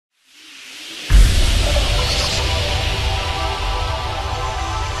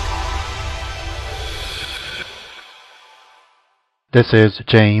This is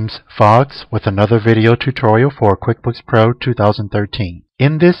James Fox with another video tutorial for QuickBooks Pro 2013.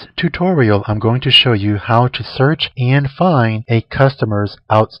 In this tutorial, I'm going to show you how to search and find a customer's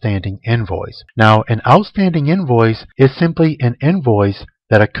outstanding invoice. Now, an outstanding invoice is simply an invoice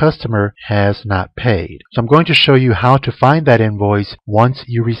that a customer has not paid. So I'm going to show you how to find that invoice once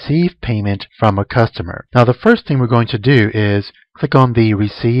you receive payment from a customer. Now, the first thing we're going to do is click on the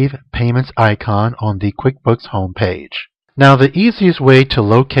Receive Payments icon on the QuickBooks home page. Now, the easiest way to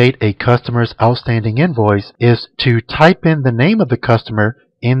locate a customer's outstanding invoice is to type in the name of the customer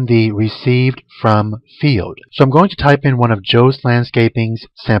in the Received From field. So I'm going to type in one of Joe's Landscaping's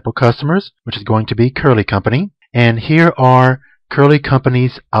sample customers, which is going to be Curly Company. And here are Curly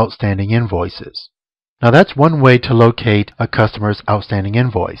Company's outstanding invoices. Now, that's one way to locate a customer's outstanding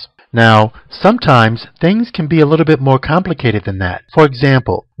invoice. Now, sometimes things can be a little bit more complicated than that. For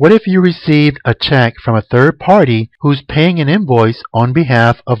example, what if you received a check from a third party who's paying an invoice on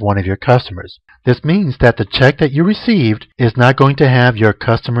behalf of one of your customers? This means that the check that you received is not going to have your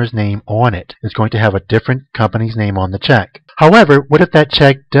customer's name on it. It's going to have a different company's name on the check. However, what if that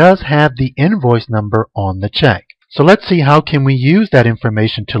check does have the invoice number on the check? So let's see how can we use that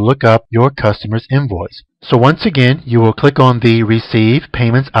information to look up your customer's invoice. So once again, you will click on the Receive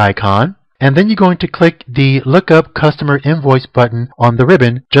Payments icon, and then you're going to click the Look Up Customer Invoice button on the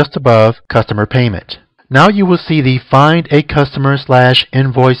ribbon just above Customer Payment. Now you will see the Find a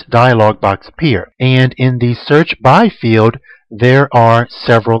Customer/Invoice dialog box appear, and in the Search By field, there are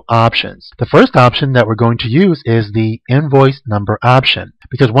several options. The first option that we're going to use is the invoice number option,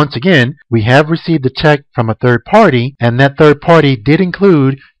 because once again, we have received a check from a third party, and that third party did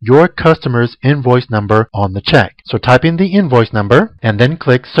include your customer's invoice number on the check. So type in the invoice number and then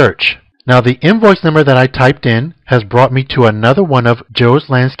click Search. Now, the invoice number that I typed in has brought me to another one of Joe's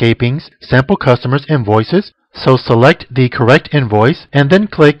Landscaping's sample customers' invoices. So select the correct invoice and then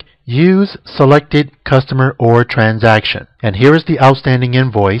click Use Selected Customer or Transaction. And here is the outstanding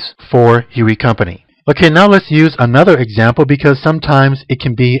invoice for Huey Company. Okay, now let's use another example because sometimes it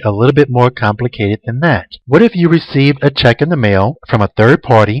can be a little bit more complicated than that. What if you received a check in the mail from a third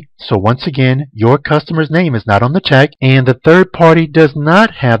party? So once again, your customer's name is not on the check and the third party does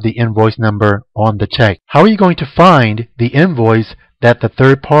not have the invoice number on the check. How are you going to find the invoice that the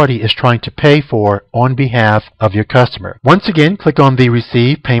third party is trying to pay for on behalf of your customer? Once again, click on the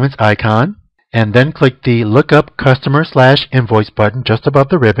Receive Payments icon and then click the Look Up Customer/Invoice button just above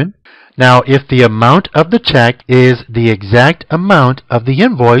the ribbon. Now, if the amount of the check is the exact amount of the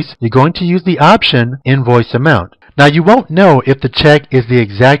invoice, you're going to use the option Invoice Amount. Now, you won't know if the check is the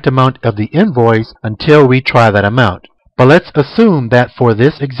exact amount of the invoice until we try that amount. But let's assume that for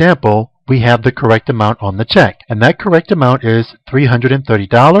this example, we have the correct amount on the check. And that correct amount is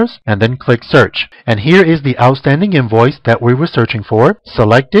 $330, and then click Search. And here is the outstanding invoice that we were searching for.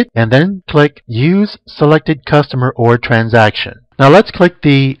 Select it, and then click Use Selected Customer or Transaction. Now let's click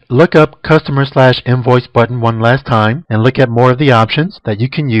the Look Up Customer/Invoice button one last time and look at more of the options that you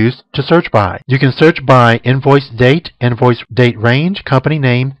can use to search by. You can search by invoice date range, company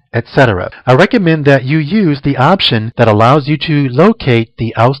name, etc. I recommend that you use the option that allows you to locate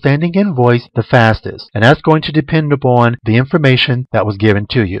the outstanding invoice the fastest, and that's going to depend upon the information that was given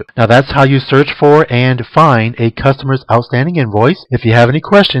to you. Now, that's how you search for and find a customer's outstanding invoice. If you have any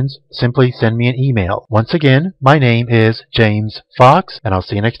questions, simply send me an email. Once again, my name is James Fox, and I'll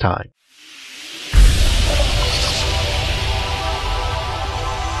see you next time.